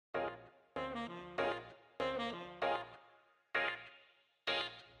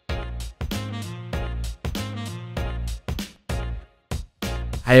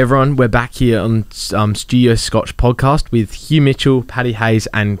Hey everyone, we're back here on Studio Scotch podcast with Hugh Mitchell, Paddy Hayes,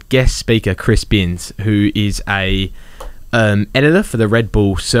 and guest speaker Chris Binns, who is a editor for the Red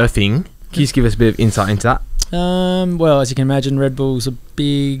Bull Surfing. Can you just give us a bit of insight into that? Well, as you can imagine, Red Bull's a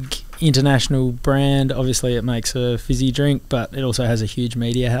big international brand. Obviously, it makes a fizzy drink, but it also has a huge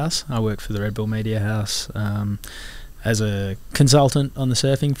media house. I work for the Red Bull media house as a consultant on the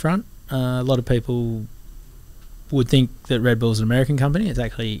surfing front. A lot of people would think that Red Bull's an American company. It's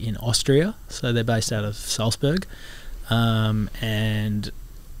actually in Austria, so they're based out of Salzburg. And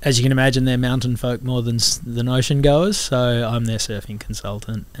as you can imagine, they're mountain folk more than ocean goers, so I'm their surfing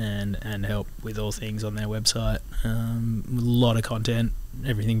consultant and help with all things on their website. A lot of content,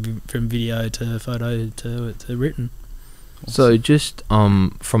 everything from video to photo to written. So just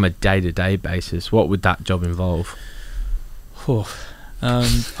from a day-to-day basis, what would that job involve?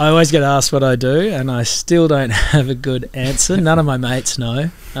 I always get asked what I do, and I still don't have a good answer. None of my mates know,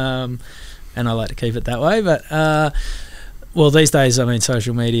 and I like to keep it that way. But well, these days, I mean,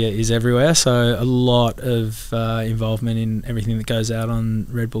 social media is everywhere, so a lot of involvement in everything that goes out on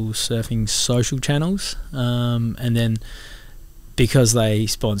Red Bull Surfing social channels, and then because they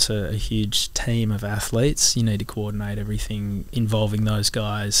sponsor a huge team of athletes, you need to coordinate everything involving those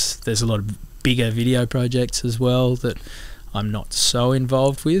guys. There's a lot of bigger video projects as well that I'm not so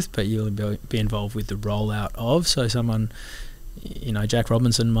involved with, but you'll be involved with the rollout of. So someone, you know, Jack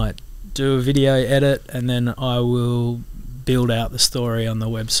Robinson might do a video edit, and then I will build out the story on the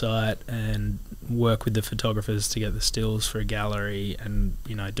website and work with the photographers to get the stills for a gallery, and,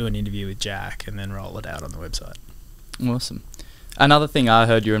 you know, do an interview with Jack and then roll it out on the website. Awesome. Another thing I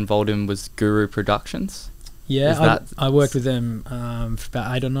heard you're involved in was Guru Productions. Yeah, I worked with them for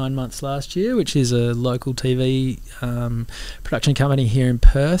about 8 or 9 months last year, which is a local TV production company here in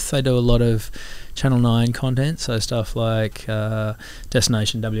Perth. They do a lot of Channel 9 content, so stuff like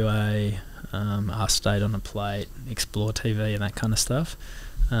Destination WA, Our State on a Plate, Explore TV and that kind of stuff.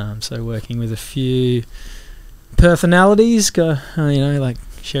 So working with a few personalities, you know, like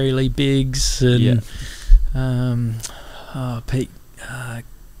Sherry Lee Biggs and Pete,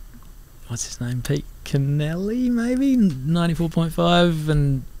 what's his name, Pete Kennelly, maybe 94.5,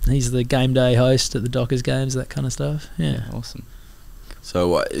 and he's the game day host at the Dockers games, that kind of stuff. Yeah, awesome. So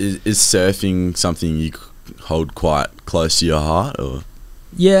what, is surfing something you hold quite close to your heart, or?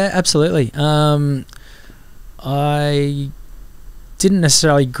 Yeah, absolutely. I didn't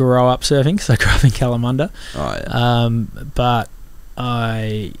necessarily grow up surfing because I grew up in Kalamunda. Oh, yeah. But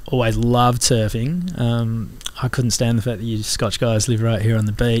I always loved surfing. I couldn't stand the fact that you Scotch guys live right here on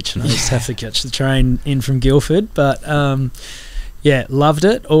the beach, and I used to have to catch the train in from Guildford. But yeah, loved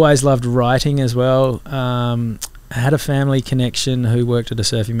it. Always loved writing as well. I had a family connection who worked at a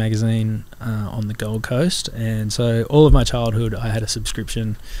surfing magazine on the Gold Coast, and so all of my childhood I had a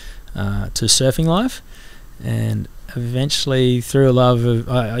subscription to Surfing Life, and eventually through a love of,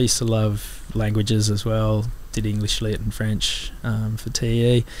 I used to love languages as well. Did English Lit and French for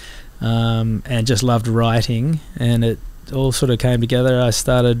TE. And just loved writing, and it all sort of came together. I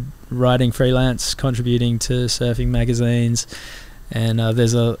started writing freelance, contributing to surfing magazines, and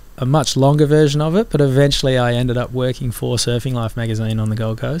there's a much longer version of it, but eventually I ended up working for Surfing Life magazine on the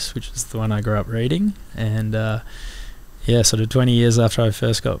Gold Coast, which is the one I grew up reading. And yeah, sort of 20 years after I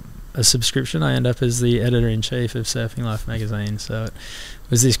first got a subscription, I ended up as the editor-in-chief of Surfing Life magazine. So it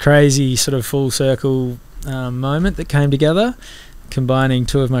was this crazy sort of full circle moment that came together, combining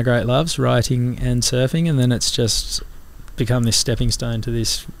two of my great loves, writing and surfing, and then it's just become this stepping stone to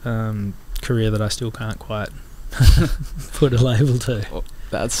this career that I still can't quite put a label to. Oh,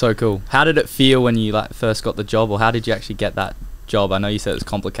 that's so cool. How did it feel when you first got the job, or how did you actually get that job? I know you said it was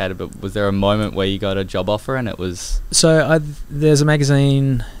complicated, but was there a moment where you got a job offer and it was... So there's a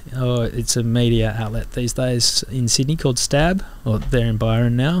magazine, or it's a media outlet these days in Sydney called Stab, or they're in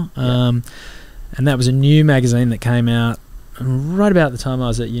Byron now, and that was a new magazine that came out right about the time I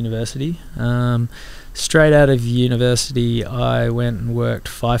was at university. Straight out of university, I went and worked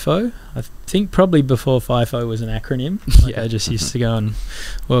FIFO. I think probably before FIFO was an acronym. I just used to go and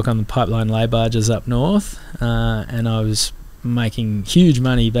work on the pipeline lay barges up north, and I was making huge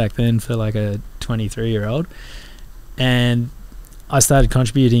money back then for like a 23-year-old. And I started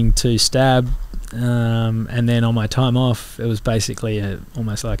contributing to Stab, and then on my time off, it was basically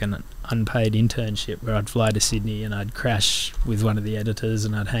almost like an unpaid internship where I'd fly to Sydney and I'd crash with one of the editors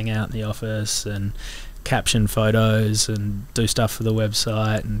and I'd hang out in the office and caption photos and do stuff for the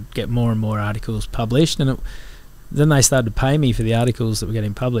website and get more and more articles published. And then they started to pay me for the articles that were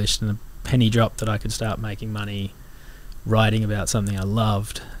getting published, and a penny dropped that I could start making money writing about something I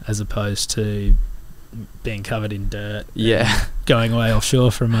loved, as opposed to being covered in dirt. Yeah. going away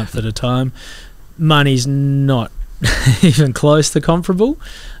offshore for a month at a time. Money's not even close to comparable,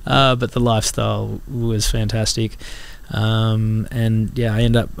 but the lifestyle was fantastic. And yeah,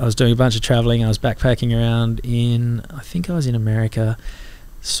 I was doing a bunch of traveling. I was backpacking around I think I was in America,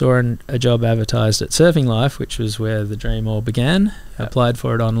 saw a job advertised at Surfing Life, which was where the dream all began. Yep. Applied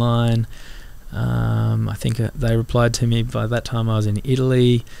for it online. I think they replied to me. By that time I was in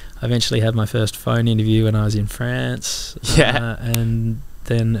Italy. I eventually had my first phone interview when I was in France. And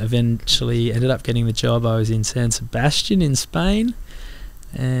then eventually ended up getting the job. I was in San Sebastian in Spain.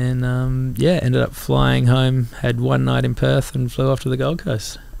 And ended up flying home, had one night in Perth and flew off to the Gold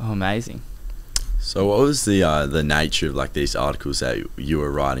Coast. Oh, amazing. So what was the nature of like these articles that you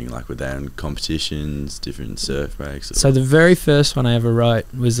were writing? Like were they on competitions, different surf breaks? So the very first one I ever wrote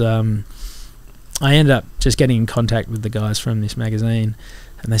was I ended up just getting in contact with the guys from this magazine,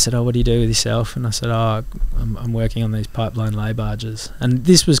 and they said, "Oh, what do you do with yourself?" And I said, "Oh, I'm working on these pipeline lay barges." And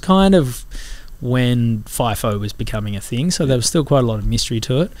this was kind of when FIFO was becoming a thing, so there was still quite a lot of mystery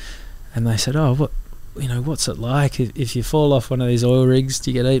to it. And they said, "Oh, what's it like if you fall off one of these oil rigs?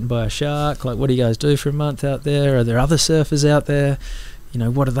 Do you get eaten by a shark? Like, what do you guys do for a month out there? Are there other surfers out there?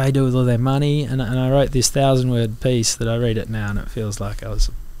 What do they do with all their money?" And I wrote this 1,000-word piece that I read it now and it feels like I was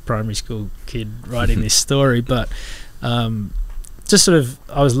a primary school kid writing this story. But just sort of,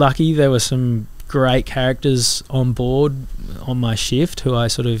 I was lucky. There were some great characters on board on my shift who I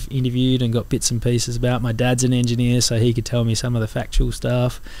sort of interviewed and got bits and pieces about. My dad's an engineer, so he could tell me some of the factual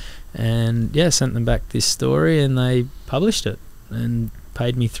stuff. And yeah, sent them back this story and they published it and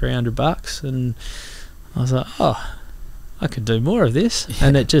paid me $300. And I was like, oh, I could do more of this. Yeah.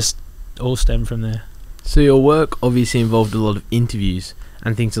 And it just all stemmed from there. So your work obviously involved a lot of interviews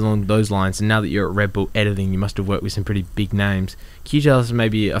and things along those lines, and now that you're at Red Bull editing, you must have worked with some pretty big names. Can you tell us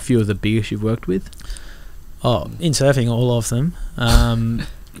maybe a few of the biggest you've worked with? Oh, in surfing, all of them.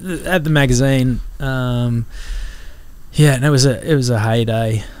 At the magazine, and it was a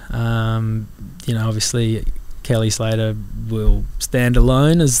heyday. Obviously Kelly Slater will stand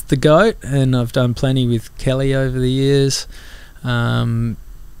alone as the GOAT, and I've done plenty with Kelly over the years.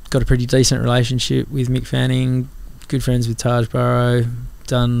 Got a pretty decent relationship with Mick Fanning, good friends with Taj Burrow,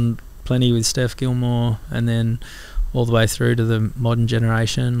 done plenty with Steph Gilmore, and then all the way through to the modern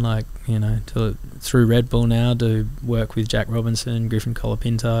generation, through Red Bull now, do work with Jack Robinson, Griffin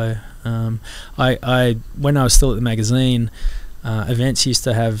Colapinto. When I was still at the magazine, events used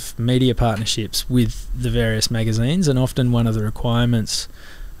to have media partnerships with the various magazines, and often one of the requirements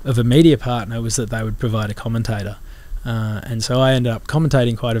of a media partner was that they would provide a commentator. And so I ended up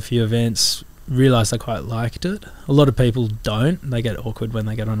commentating quite a few events, realised I quite liked it. A lot of people don't. They get awkward when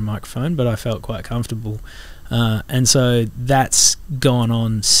they get on a microphone, but I felt quite comfortable. And so that's gone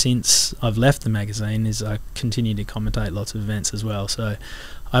on since I've left the magazine, is I continue to commentate lots of events as well. So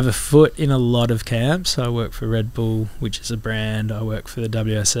I have a foot in a lot of camps. I work for Red Bull, which is a brand. I work for the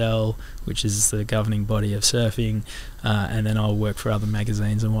WSL, which is the governing body of surfing. And then I'll work for other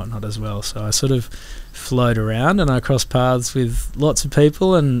magazines and whatnot as well. So I sort of float around and I cross paths with lots of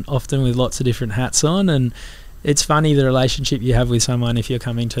people and often with lots of different hats on. And it's funny the relationship you have with someone if you're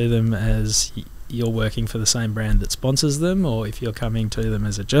coming to them as you're working for the same brand that sponsors them, or if you're coming to them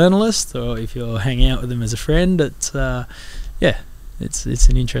as a journalist, or if you're hanging out with them as a friend. It's it's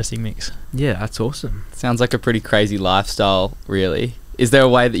an interesting mix. Yeah, that's awesome. Sounds like a pretty crazy lifestyle, really. Is there a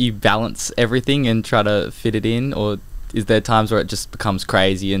way that you balance everything and try to fit it in, or is there times where it just becomes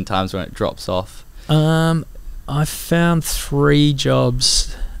crazy and times when it drops off? I found 3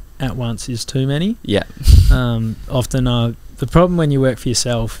 jobs at once is too many. Yeah. Often the problem when you work for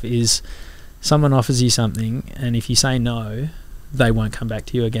yourself is someone offers you something, and if you say no, they won't come back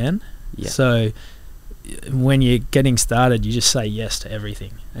to you again. Yeah. So when you're getting started, you just say yes to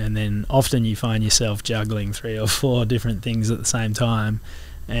everything, and then often you find yourself juggling 3 or 4 different things at the same time,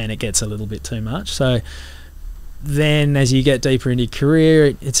 and it gets a little bit too much. So then as you get deeper into your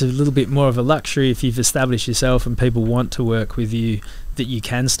career, it's a little bit more of a luxury if you've established yourself and people want to work with you, that you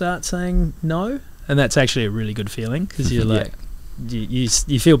can start saying no, and that's actually a really good feeling, because you're like, you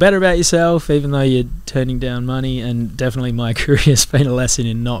feel better about yourself even though you're turning down money. And definitely my career has been a lesson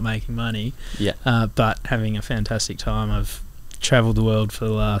in not making money, but having a fantastic time. I've travelled the world for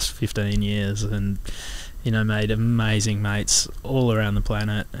the last 15 years and made amazing mates all around the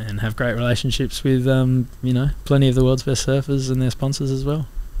planet and have great relationships with plenty of the world's best surfers and their sponsors as well.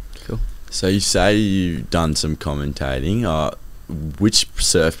 Cool. So you say you've done some commentating. Which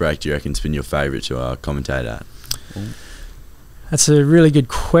surf break do you reckon's been your favourite to commentate at? That's a really good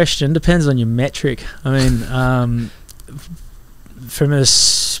question. Depends on your metric. I mean, from a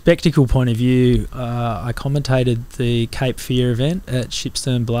spectacle point of view, I commentated the Cape Fear event at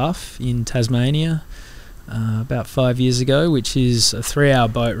Shipstern Bluff in Tasmania about 5 years ago, which is a 3-hour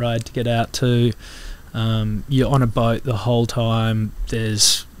boat ride to get out to. You're on a boat the whole time.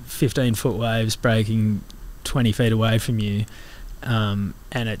 There's 15-foot waves breaking 20 feet away from you, and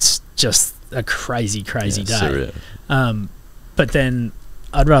it's just a crazy day. But then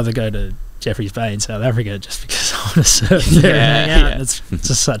I'd rather go to Jeffreys Bay in South Africa just because I want to surf there and hang out. It's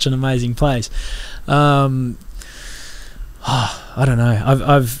just such an amazing place. I don't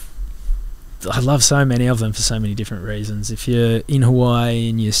know. I love so many of them for so many different reasons. If you're in Hawaii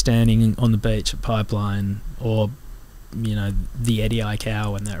and you're standing on the beach at Pipeline, or the Eddie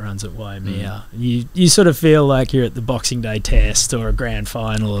Cow when that runs at Waimea, you sort of feel like you're at the Boxing Day Test or a grand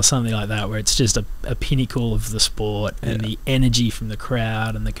final or something like that, where it's just a pinnacle of the sport, and the energy from the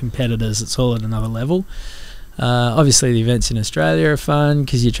crowd and the competitors, it's all at another level. Obviously the events in Australia are fun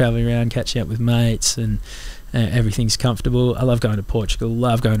because you're travelling around catching up with mates, and everything's comfortable. I love going to Portugal,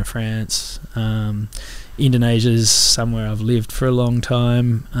 love going to France. Indonesia's somewhere I've lived for a long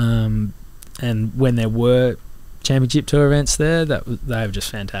time, and when there were championship tour events there, they were just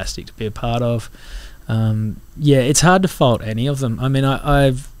fantastic to be a part of. It's hard to fault any of them. I mean,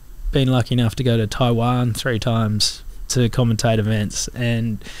 I've been lucky enough to go to Taiwan 3 times to commentate events,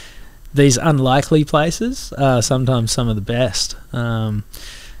 and these unlikely places are sometimes some of the best. No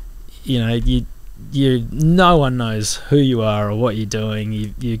one knows who you are or what you're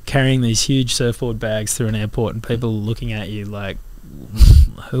doing. You're carrying these huge surfboard bags through an airport, and people looking at you like,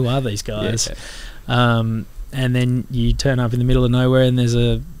 who are these guys? And then you turn up in the middle of nowhere and there's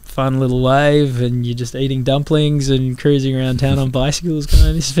a fun little wave, and you're just eating dumplings and cruising around town on bicycles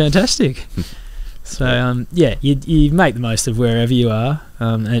going, this is fantastic. So you make the most of wherever you are,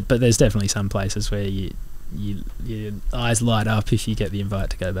 but there's definitely some places where your eyes light up if you get the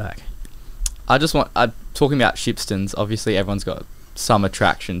invite to go back. Talking about Shipsterns, obviously everyone's got some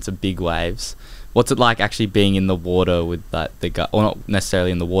attraction to big waves. What's it like actually being in the water with the guy, or not necessarily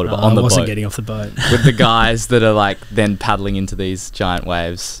in the water, but on the boat? I wasn't getting off the boat. With the guys that are like then paddling into these giant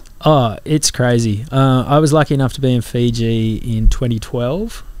waves. Oh, it's crazy. I was lucky enough to be in Fiji in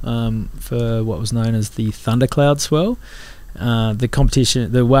 2012 for what was known as the Thundercloud Swell. The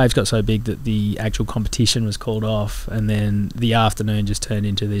competition, the waves got so big that the actual competition was called off, and then the afternoon just turned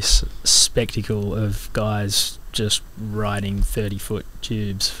into this spectacle of guys just riding 30-foot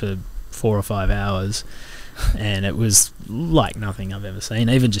tubes for 4 or 5 hours, and it was like nothing I've ever seen.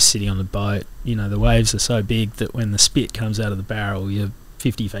 Even just sitting on the boat, the waves are so big that when the spit comes out of the barrel, you're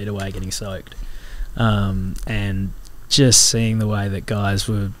 50 feet away getting soaked. And just seeing the way that guys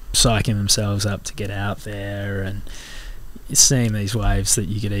were psyching themselves up to get out there, and seeing these waves that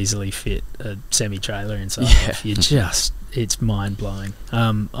you could easily fit a semi-trailer inside of, it's mind-blowing.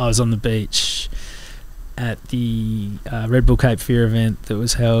 I was on the beach at the Red Bull Cape Fear event that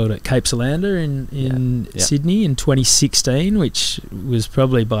was held at Cape Solander in Sydney in 2016, which was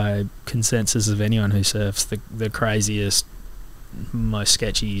probably by consensus of anyone who surfs the craziest, most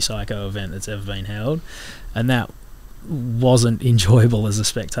sketchy psycho event that's ever been held. And that wasn't enjoyable as a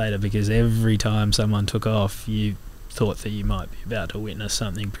spectator, because every time someone took off, you thought that you might be about to witness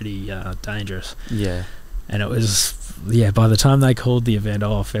something pretty dangerous. Yeah. And it was, by the time they called the event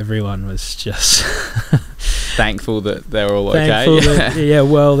off, everyone was just thankful that they were all okay.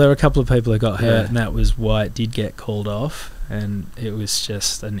 Well, there were a couple of people who got hurt, and that was why it did get called off. And it was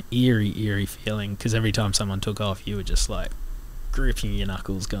just an eerie feeling, because every time someone took off, you were just like gripping your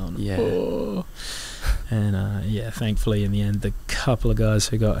knuckles going, oh. And thankfully in the end, the couple of guys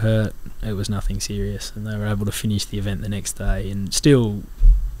who got hurt, it was nothing serious, and they were able to finish the event the next day in still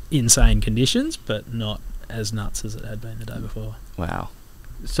insane conditions, but not as nuts as it had been the day before. Wow.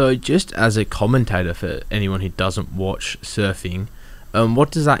 So just as a commentator, for anyone who doesn't watch surfing,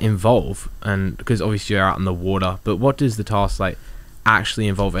 what does that involve? And because obviously you're out in the water, but what does the task actually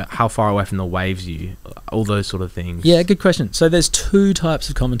involve? How far away from the waves are you? All those sort of things. Yeah, good question. So there's 2 types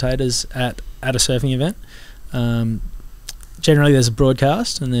of commentators at a surfing event. Generally there's a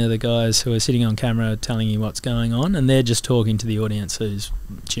broadcast, and they're the guys who are sitting on camera telling you what's going on, and they're just talking to the audience who's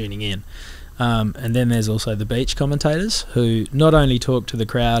tuning in. And then there's also the beach commentators, who not only talk to the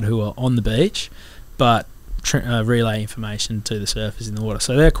crowd who are on the beach, but relay information to the surfers in the water.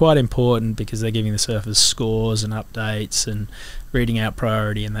 So they're quite important, because they're giving the surfers scores and updates and reading out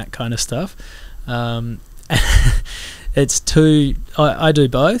priority and that kind of stuff. It's I do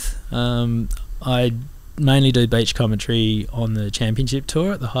both. I mainly do beach commentary on the championship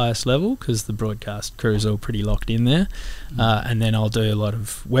tour at the highest level because the broadcast crew is all pretty locked in there. And then I'll do a lot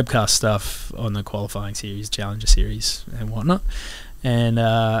of webcast stuff on the qualifying series, Challenger series and whatnot. And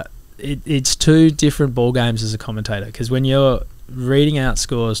it's two different ball games as a commentator, because when you're reading out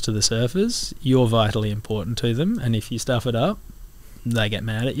scores to the surfers, you're vitally important to them, and if you stuff it up, they get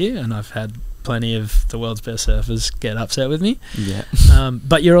mad at you, and I've had plenty of the world's best surfers get upset with me. Yeah.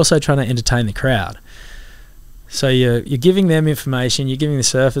 But you're also trying to entertain the crowd. So you're giving them information, you're giving the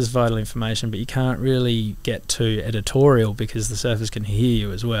surfers vital information, but you can't really get too editorial because the surfers can hear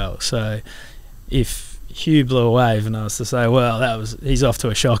you as well. So if Hugh blew a wave and I was to say, well, he's off to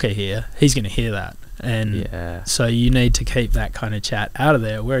a shocker here, he's going to hear that. And so you need to keep that kind of chat out of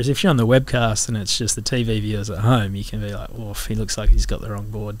there. Whereas if you're on the webcast and it's just the TV viewers at home, you can be like, well, he looks like he's got the wrong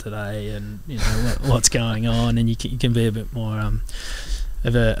board today, and you know what's going on, and you can be a bit more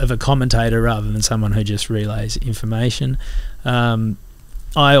of a commentator rather than someone who just relays information.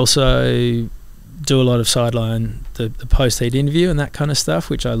 I also do a lot of sideline, the post-heat interview and that kind of stuff,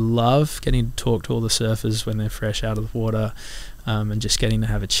 which I love, getting to talk to all the surfers when they're fresh out of the water, and just getting to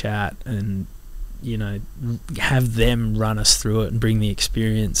have a chat and, you know, have them run us through it and bring the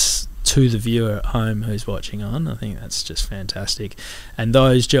experience to the viewer at home who's watching on. I think that's just fantastic. And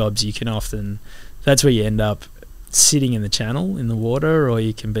those jobs, you can often, that's where you end up sitting in the channel in the water, or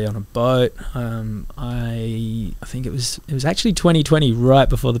you can be on a boat. I think it was actually 2020, right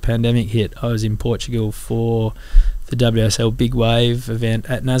before the pandemic hit. I was in Portugal for the WSL Big Wave event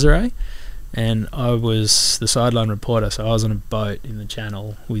at Nazaré, and I was the sideline reporter, so I was on a boat in the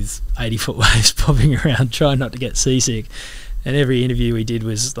channel with 80-foot waves popping around, trying not to get seasick. And every interview we did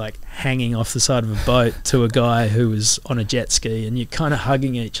was like hanging off the side of a boat to a guy who was on a jet ski, and you're kind of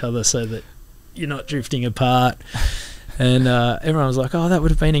hugging each other so that you're not drifting apart. And everyone was like, oh, that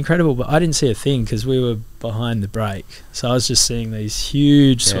would have been incredible, but I didn't see a thing because we were behind the break. So I was just seeing these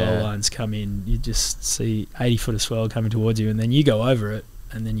huge swell lines come in. You just see 80 foot of swell coming towards you, and then you go over it,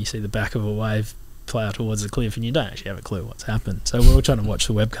 and then you see the back of a wave plough towards the cliff, and you don't actually have a clue what's happened. So we're all trying to watch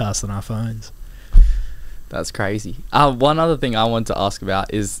the webcast on our phones. That's crazy. One other thing I wanted to ask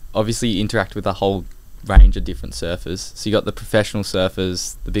about is, obviously you interact with a whole range of different surfers. So you got the professional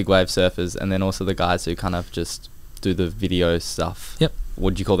surfers, the big wave surfers, and then also the guys who kind of just do the video stuff. Yep.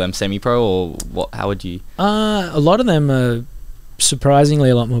 Would you call them semi-pro, or what? How would you? A lot of them are surprisingly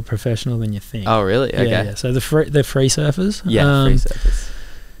a lot more professional than you think. Oh, really? Okay. Yeah. So they're free surfers. Yeah, free surfers.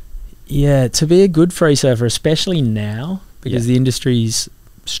 Yeah, to be a good free surfer, especially now, because the industry's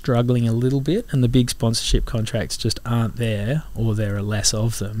struggling a little bit and the big sponsorship contracts just aren't there, or there are less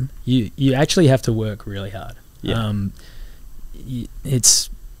of them, you actually have to work really hard. It's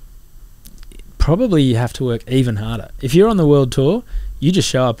probably you have to work even harder. If you're on the world tour, you just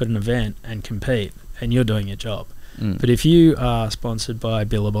show up at an event and compete and you're doing your job. But if you are sponsored by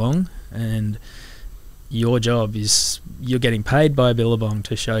Billabong and your job is you're getting paid by Billabong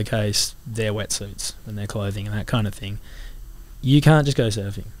to showcase their wetsuits and their clothing and that kind of thing, you can't just go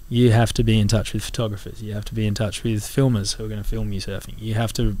surfing. You have to be in touch with photographers. You have to be in touch with filmers who are going to film you surfing. You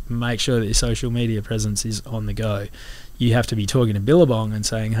have to make sure that your social media presence is on the go. You have to be talking to Billabong and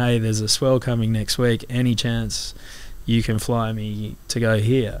saying, hey, there's a swell coming next week. Any chance you can fly me to go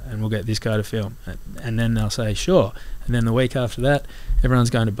here and we'll get this guy to film? And then they'll say, sure. And then the week after that, everyone's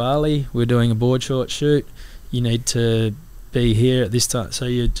going to Bali. We're doing a board short shoot. You need to be here at this time. So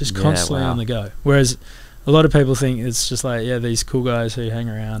you're just constantly on the go. Whereas a lot of people think it's just like, these cool guys who hang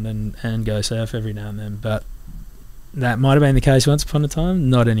around and go surf every now and then. But that might have been the case once upon a time.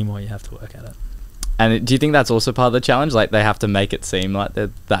 Not anymore. You have to work at it. And do you think that's also part of the challenge? Like, they have to make it seem like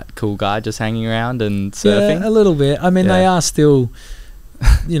they're that cool guy just hanging around and surfing? Yeah, a little bit. I mean, they are still,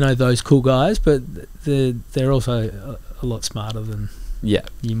 those cool guys, but they're also a lot smarter than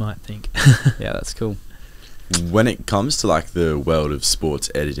you might think. Yeah, that's cool. When it comes to, like, the world of sports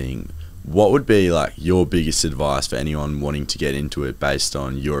editing, what would be, like, your biggest advice for anyone wanting to get into it based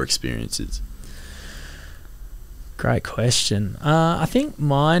on your experiences? Great question. I think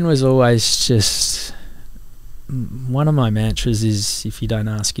mine was always just, one of my mantras is, if you don't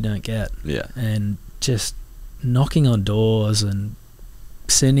ask, you don't get. Yeah. And just knocking on doors and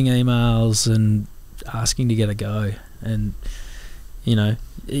sending emails and asking to get a go. And,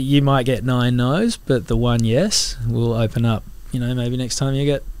 you might get 9 no's, but the one yes will open up, maybe next time you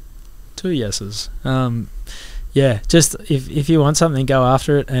get 2 yeses. Just if you want something, go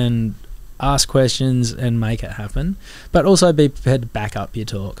after it and ask questions and make it happen, but also be prepared to back up your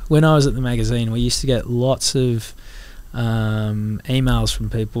talk. When I was at the magazine, we used to get lots of emails from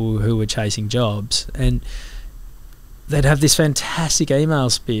people who were chasing jobs, and they'd have this fantastic email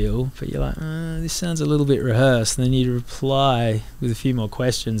spiel, but you're like, this sounds a little bit rehearsed. And then you'd reply with a few more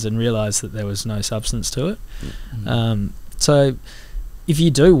questions and realise that there was no substance to it. So if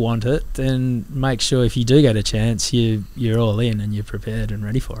you do want it, then make sure if you do get a chance, you're all in and you're prepared and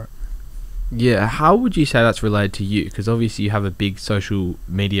ready for it. Yeah, how would you say that's related to you? Because obviously you have a big social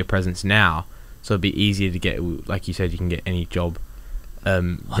media presence now, so it'd be easier to get, like you said, you can get any job. I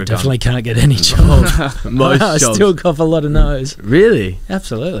definitely can't get any job. Most I jobs. still cough a lot of no's. Really?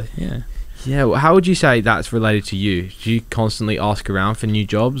 Absolutely, yeah. Yeah, well, how would you say that's related to you? Do you constantly ask around for new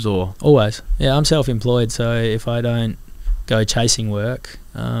jobs, or? Always. Yeah, I'm self-employed, so if I don't go chasing work,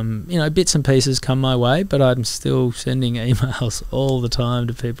 bits and pieces come my way, but I'm still sending emails all the time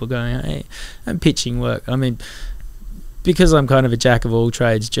to people going, hey, I'm pitching work. I mean, because I'm kind of a jack of all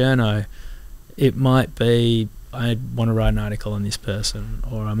trades journo, it might be I want to write an article on this person,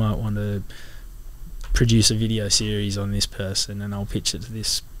 or I might want to produce a video series on this person, and I'll pitch it to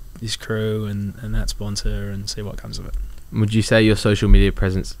this crew and that sponsor and see what comes of it. Would you say your social media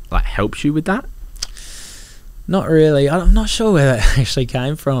presence helps you with that? Not really. I'm not sure where that actually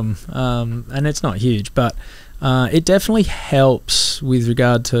came from, and it's not huge, but it definitely helps with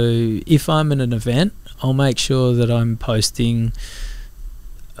regard to if I'm at an event, I'll make sure that I'm posting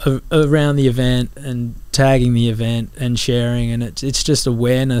around the event and tagging the event and sharing, and it's just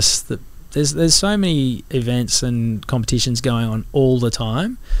awareness that there's so many events and competitions going on all the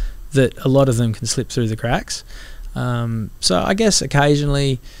time that a lot of them can slip through the cracks. So I guess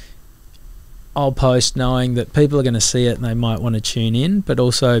occasionally I'll post knowing that people are going to see it and they might want to tune in, but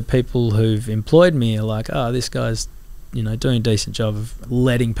also people who've employed me are like, oh, this guy's doing a decent job of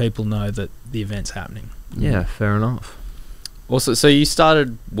letting people know that the event's happening. Yeah, fair enough. Also, so you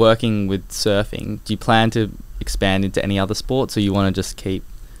started working with surfing. Do you plan to expand into any other sports, or you want to just keep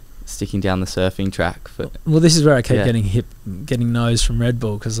sticking down the surfing track? Well, this is where I keep getting no's from Red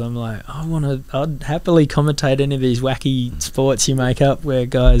Bull, because I'm like, I'd happily commentate any of these wacky sports you make up where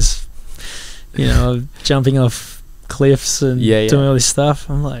guys, jumping off cliffs and doing all this stuff.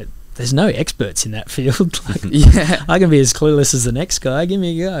 I'm like, there's no experts in that field. I can be as clueless as the next guy. Give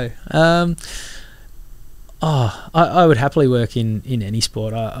me a go. I would happily work in any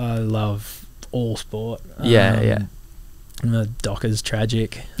sport. I love all sport. The Docker's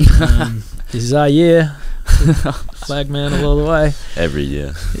tragic. This is our year. Flag man all the way. Every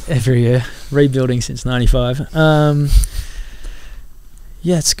year. Rebuilding since 95.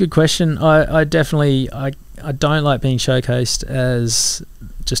 Yeah, it's a good question. I definitely don't like being showcased as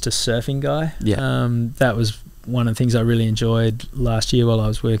just a surfing guy. That was one of the things I really enjoyed last year while I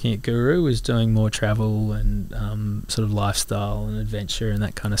was working at Guru, was doing more travel and sort of lifestyle and adventure and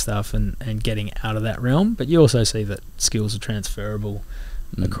that kind of stuff, and getting out of that realm. But you also see that skills are transferable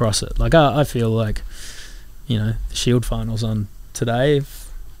across it. I feel like, the Shield finals on today,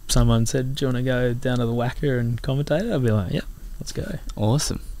 if someone said, do you want to go down to the Wacker and commentate, I'd be like, yep, let's go.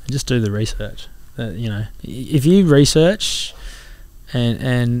 Awesome. And just do the research. If you research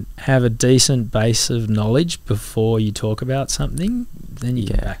and have a decent base of knowledge before you talk about something, then you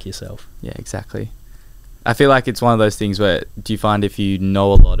can back yourself. Yeah, exactly. I feel like it's one of those things where, do you find if you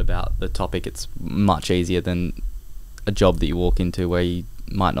know a lot about the topic, it's much easier than a job that you walk into where you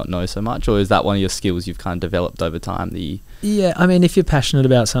might not know so much? Or is that one of your skills you've kind of developed over time? Yeah, I mean, if you're passionate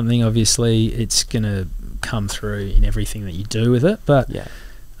about something, obviously it's going to come through in everything that you do with it. But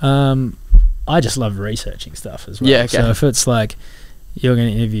I just love researching stuff as well. Yeah, okay. So if it's like, you're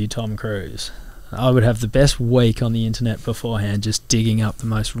going to interview Tom Cruise, I would have the best week on the internet beforehand just digging up the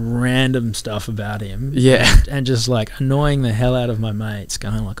most random stuff about him. Yeah. And just annoying the hell out of my mates,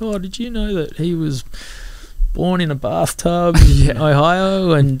 going like, oh, did you know that he was born in a bathtub in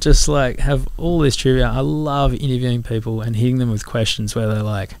Ohio? And just have all this trivia. I love interviewing people and hitting them with questions where they're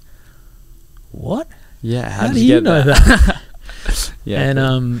like, what? Yeah, how do you know that? Yeah. And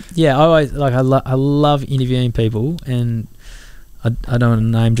I always I love interviewing people, and I don't want to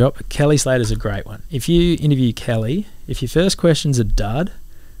name drop, but Kelly Slater's a great one. If you interview Kelly, if your first question's a dud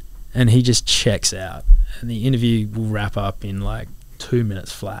and he just checks out, and the interview will wrap up in 2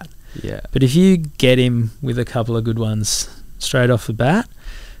 minutes flat. Yeah. But if you get him with a couple of good ones straight off the bat,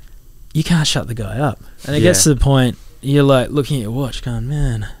 you can't shut the guy up. And it gets to the point you're looking at your watch going,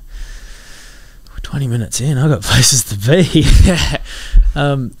 man, we're 20 minutes in, I've got places to be.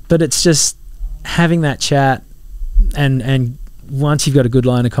 But it's just having that chat, and once you've got a good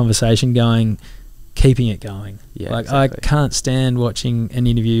line of conversation going, keeping it going. Yeah, exactly. I can't stand watching an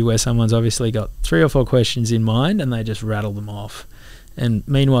interview where someone's obviously got 3 or 4 questions in mind and they just rattle them off. And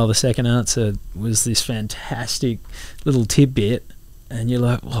meanwhile, the second answer was this fantastic little tidbit, and you're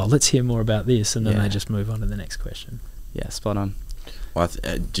like, well, let's hear more about this, and then they just move on to the next question. Yeah, spot on. Well,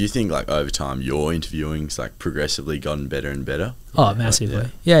 do you think like over time your interviewing's like progressively gotten better and better? Oh,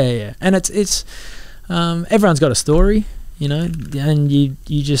 massively. Yeah. And it's everyone's got a story, you know, and you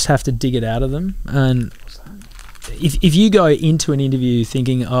just have to dig it out of them. And if you go into an interview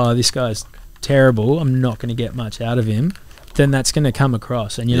thinking, oh, this guy's terrible, I'm not going to get much out of him, then that's going to come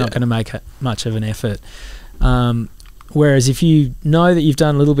across, and you're not going to make much of an effort. Whereas if you know that you've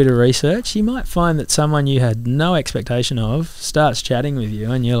done a little bit of research, you might find that someone you had no expectation of starts chatting with you,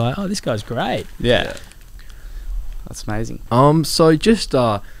 and you're like, oh, this guy's great. Yeah. That's amazing. So just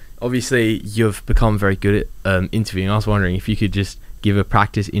obviously you've become very good at interviewing. I was wondering if you could just give a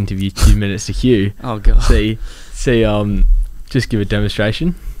practice interview 2 minutes to Hugh. Oh god. See, just give a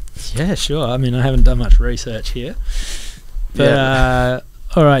demonstration. Yeah, sure. I mean, I haven't done much research here, but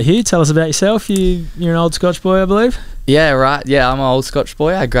all right, Hugh, tell us about yourself. You're an old Scotch boy, I believe. Yeah, right. Yeah, I'm an old Scotch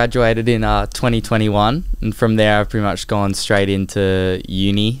boy. I graduated in 2021, and from there I've pretty much gone straight into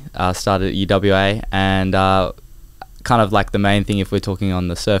uni. Started at UWA, and kind of like the main thing, if we're talking on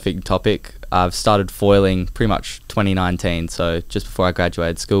the surfing topic, I've started foiling pretty much 2019, so just before I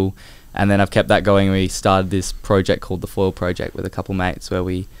graduated school. And then I've kept that going. We started this project called the Foil Project with a couple mates, where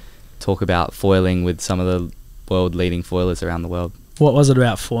we talk about foiling with some of the world leading foilers around the world. What was it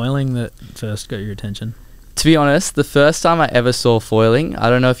about foiling that first got your attention? To be honest, the first time I ever saw foiling, I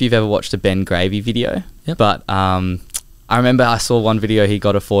don't know if you've ever watched a Ben Gravy video, but I remember I saw one video, he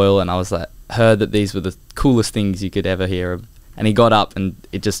got a foil, and I was like, heard that these were the coolest things you could ever hear of. And he got up and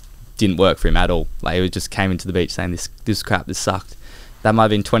it just didn't work for him at all. Like, he just came into the beach saying, this crap, this sucked. That might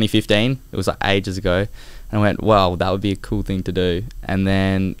have been 2015. It was like ages ago. And I went, wow, that would be a cool thing to do. And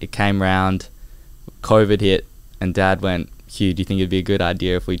then it came round, COVID hit, and Dad went, Hugh, do you think it'd be a good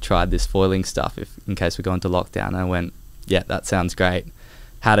idea if we tried this foiling stuff in case we go into lockdown? And I went, yeah, that sounds great.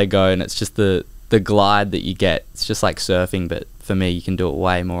 How'd it go? And it's just the glide that you get. It's just like surfing, but for me, you can do it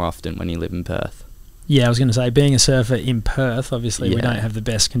way more often when you live in Perth. Yeah, I was going to say, being a surfer in Perth, obviously we don't have the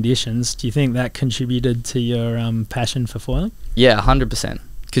best conditions. Do you think that contributed to your passion for foiling? Yeah, 100%.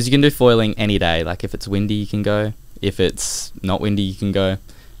 Because you can do foiling any day. Like, if it's windy, you can go. If it's not windy, you can go.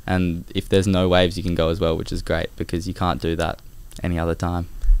 And if there's no waves, you can go as well, which is great because you can't do that any other time.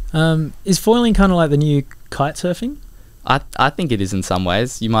 Is foiling kind of like the new kite surfing? I think it is in some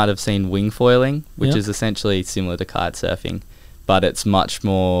ways. You might have seen wing foiling, which is essentially similar to kite surfing, but it's much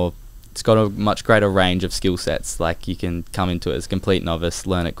more... It's got a much greater range of skill sets. Like, you can come into it as a complete novice,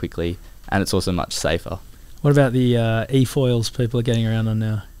 learn it quickly, and it's also much safer. What about the e-foils people are getting around on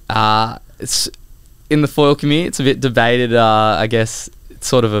now? It's in the foil community, it's a bit debated. I guess it's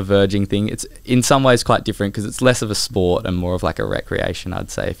sort of a verging thing. It's in some ways quite different because it's less of a sport and more of like a recreation,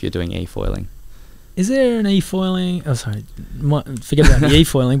 I'd say, if you're doing e-foiling. Is there an e-foiling... Oh, sorry. Forget about the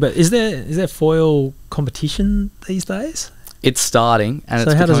e-foiling, but is there foil competition these days? It's starting, and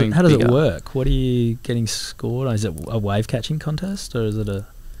so it's becoming how does bigger. it work? What are you getting scored? Is it a wave catching contest, or is it a...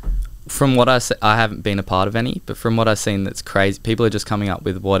 From what I haven't been a part of any, but from what I've seen, that's crazy. People are just coming up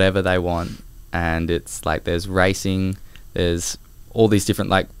with whatever they want, and it's like there's racing, there's all these different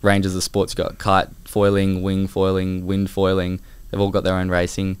like ranges of sports. You've got kite foiling, wing foiling, wind foiling. They've all got their own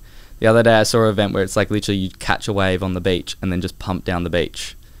racing. The other day I saw an event where it's like literally you catch a wave on the beach and then just pump down the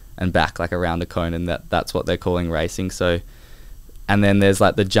beach and back like around a cone, and that's what they're calling racing. So... And then there's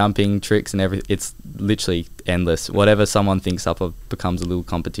like the jumping tricks and everything. It's literally endless. Whatever someone thinks up of becomes a little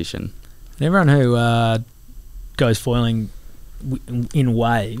competition. And everyone who goes foiling in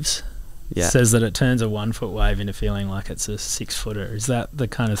waves says that it turns a 1 foot wave into feeling like it's a 6 footer. Is that the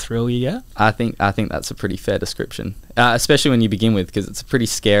kind of thrill you get? I think that's a pretty fair description, especially when you begin with, because it's a pretty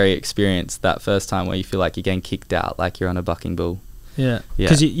scary experience that first time where you feel like you're getting kicked out, like you're on a bucking bull. Yeah,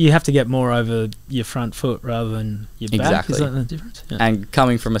 because you have to get more over your front foot rather than your back. Exactly. Is that the difference? Yeah. And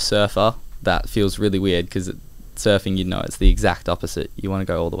coming from a surfer, that feels really weird because surfing, it's the exact opposite. You want to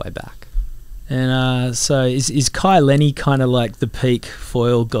go all the way back. And so is Kai Lenny kind of like the peak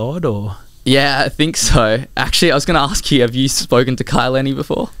foil god, or? Yeah, I think so. Actually, I was going to ask you, have you spoken to Kai Lenny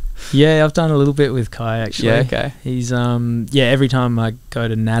before? Yeah, I've done a little bit with Kai, actually. Yeah, okay. He's every time I go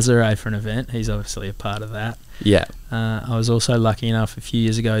to Nazare for an event, he's obviously a part of that. Yeah. I was also lucky enough a few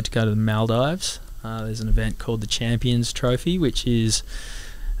years ago to go to the Maldives. There's an event called the Champions Trophy, which is...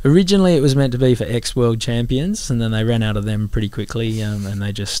 Originally it was meant to be for ex-world champions, and then they ran out of them pretty quickly, and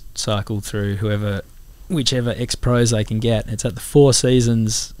they just cycled through whichever ex-pros they can get. It's at the Four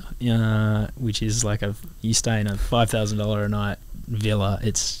Seasons, which is like you stay in a $5,000 a night villa.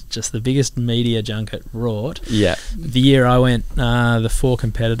 It's just the biggest media junket wrought. Yeah. The year I went, the 4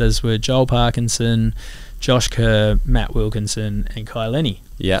 competitors were Joel Parkinson, Josh Kerr, Matt Wilkinson, and Kai Lenny.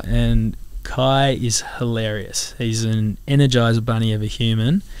 Yeah. And Kai is hilarious. He's an Energizer bunny of a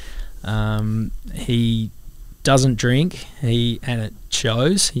human. He doesn't drink, and it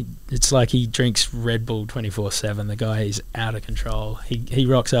shows. It's like he drinks Red Bull 24/7. The guy is out of control. He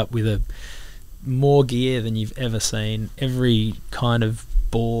rocks up with more gear than you've ever seen. Every kind of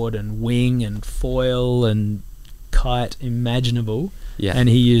board and wing and foil and kite imaginable. Yeah. And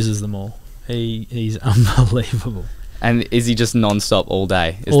he uses them all. He's unbelievable. And is he just non-stop all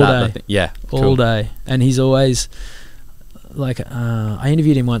day? Is All that day. the thing? Yeah. All cool. day. And he's always like, I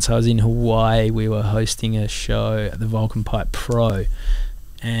interviewed him once. I was in Hawaii. We were hosting a show at the Vulcan Pipe Pro,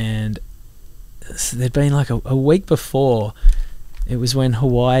 and there'd been like a week before. It was when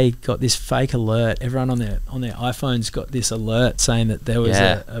Hawaii got this fake alert. Everyone on their iPhones got this alert saying that there was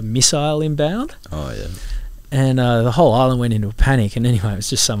a missile inbound. Oh yeah. And the whole island went into a panic. And anyway, it was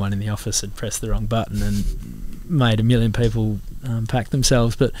just someone in the office had pressed the wrong button and made a million people pack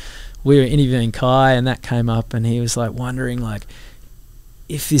themselves. But we were interviewing Kai, and that came up, and he was like wondering, like,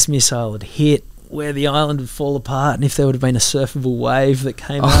 if this missile had hit, where the island would fall apart, and if there would have been a surfable wave that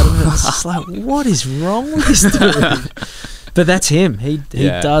came out of it. It's just like, what is wrong with this dude? But that's him. He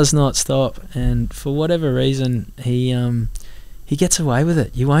does not stop, and for whatever reason, he gets away with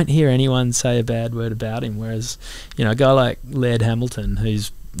it. You won't hear anyone say a bad word about him. Whereas, a guy like Laird Hamilton,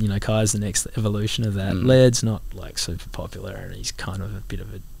 who's Kai's the next evolution of that. Laird's not like super popular, and he's kind of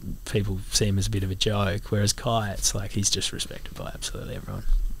people see him as a bit of a joke. Whereas Kai, it's like he's just respected by absolutely everyone.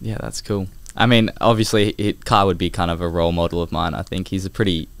 Yeah, that's cool. I mean, obviously, Kai would be kind of a role model of mine. I think he's a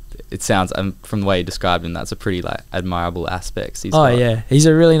pretty. It sounds from the way you described him, that's a pretty like admirable aspects. He's got. He's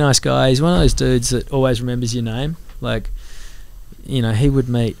a really nice guy. He's one of those dudes that always remembers your name. Like, he would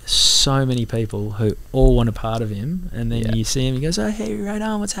meet so many people who all want a part of him, and then you see him, he goes, "Oh, hey, right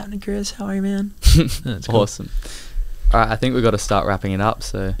on, what's happening, Chris? How are you, man?" That's cool. Awesome. All right, I think we've got to start wrapping it up.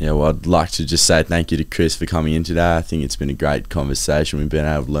 So yeah, well, I'd like to just say thank you to Chris for coming in today. I think it's been a great conversation. We've been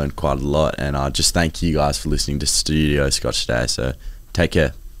able to learn quite a lot, and I just thank you guys for listening to Studio Scotch today. So take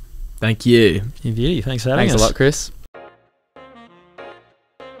care. Thank you. You beauty. Thanks for having us. Thanks a lot, Chris.